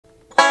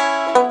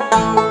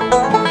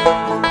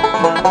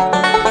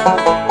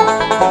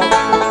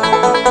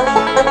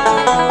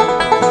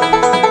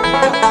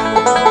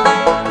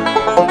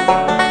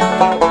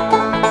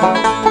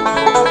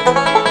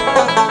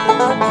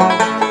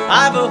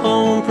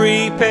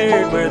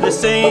prepared where the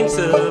saints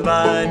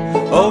abide,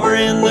 over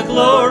in the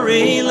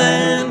glory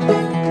land.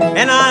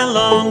 And I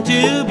long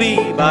to be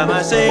by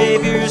my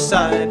Savior's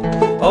side,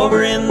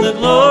 over in the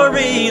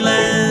glory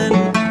land.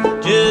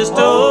 Just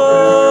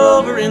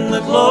over in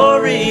the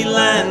glory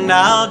land,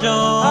 I'll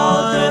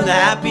join the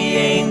happy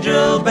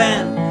angel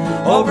band,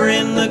 over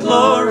in the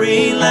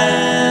glory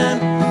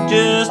land.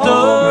 Just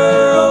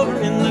over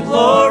in the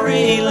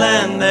glory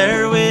land,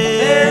 there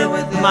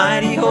with the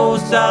mighty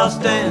hosts I'll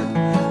stand,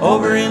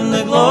 over in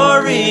the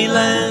glory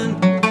land.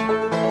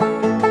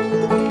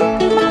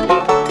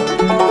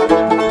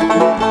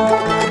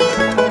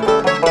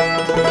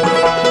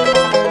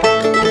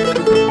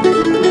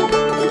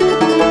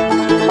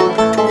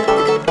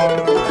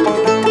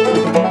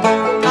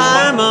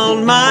 I'm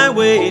on my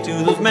way to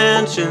those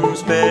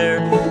mansions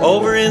fair,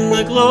 over in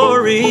the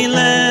glory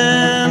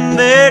land,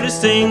 there to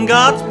sing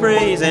God's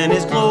praise and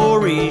His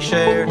glory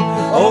share,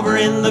 over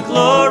in the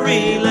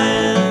glory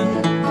land.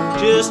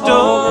 Just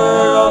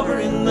over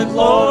in the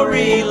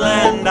glory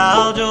land,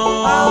 I'll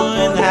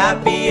join the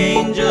happy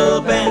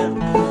angel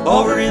band,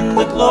 over in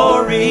the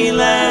glory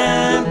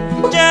land.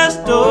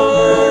 Just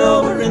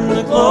over in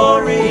the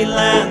glory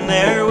land,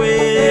 there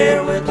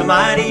with the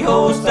mighty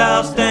host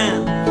I'll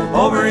stand,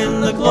 over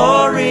in the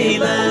glory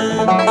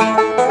land.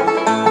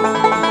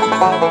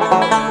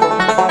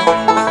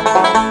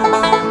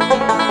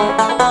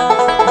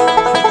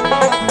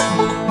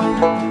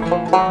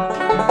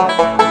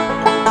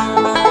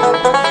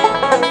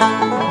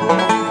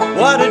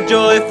 What a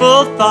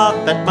joyful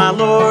thought that my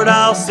Lord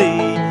I'll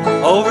see,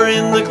 over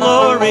in the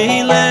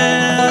glory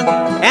land,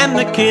 and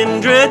the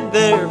kindred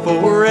there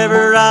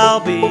forever I'll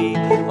be,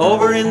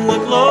 over in the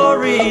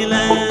glory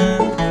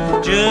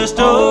land. Just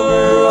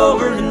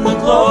over in the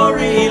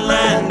glory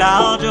land,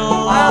 I'll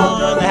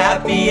join the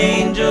happy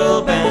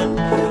angel band,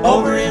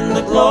 over in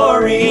the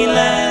glory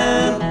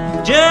land.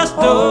 Just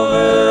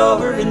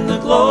over in the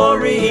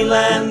glory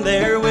land,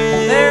 there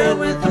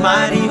with the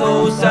mighty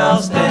hosts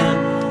I'll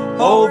stand,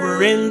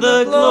 over in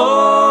the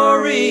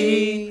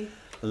glory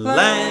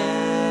land.